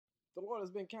The Lord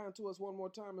has been kind to us one more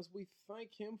time as we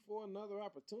thank Him for another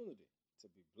opportunity to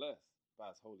be blessed by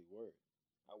His holy word.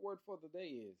 Our word for the day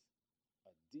is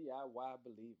a DIY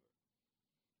believer.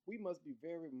 We must be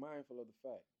very mindful of the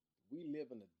fact we live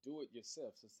in a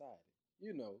do-it-yourself society.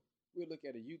 We look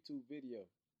at a YouTube video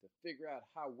to figure out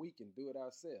how we can do it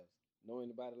ourselves. Know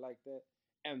anybody like that?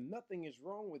 And nothing is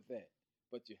wrong with that.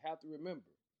 But you have to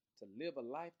remember, to live a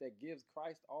life that gives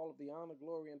Christ all of the honor,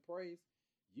 glory, and praise,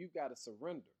 you've got to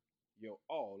surrender your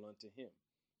all unto Him.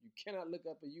 You cannot look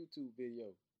up a YouTube video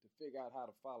to figure out how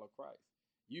to follow Christ.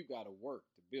 You got to work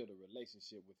to build a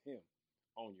relationship with Him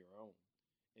on your own.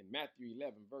 In Matthew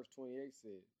 11, verse 28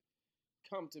 says,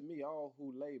 "Come to me, all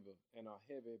who labor and are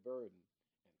heavy burdened,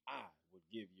 and I will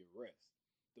give you rest."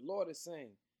 The Lord is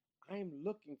saying, I am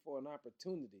looking for an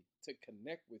opportunity to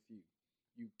connect with you.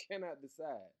 You cannot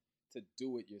decide to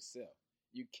do it yourself.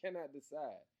 You cannot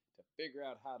decide to figure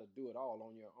out how to do it all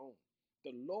on your own.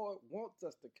 The Lord wants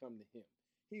us to come to Him.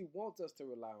 He wants us to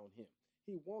rely on Him.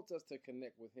 He wants us to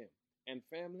connect with Him. And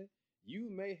family, you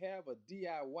may have a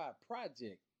DIY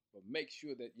project, but make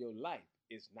sure that your life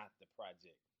is not the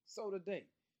project. So today,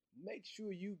 make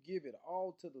sure you give it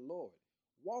all to the Lord.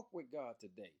 Walk with God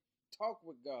today. Talk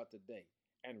with God today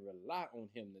and rely on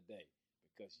Him today,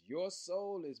 because your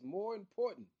soul is more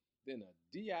important than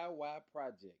a DIY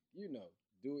project.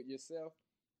 Do it yourself.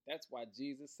 That's why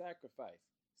Jesus sacrificed,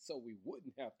 so we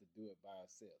wouldn't have to do it by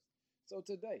ourselves. So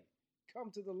today,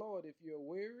 come to the Lord if you're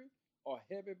weary or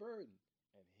heavy burdened,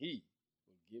 and He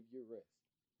will give you rest.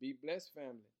 Be blessed,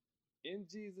 family. In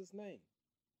Jesus' name,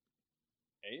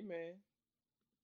 amen.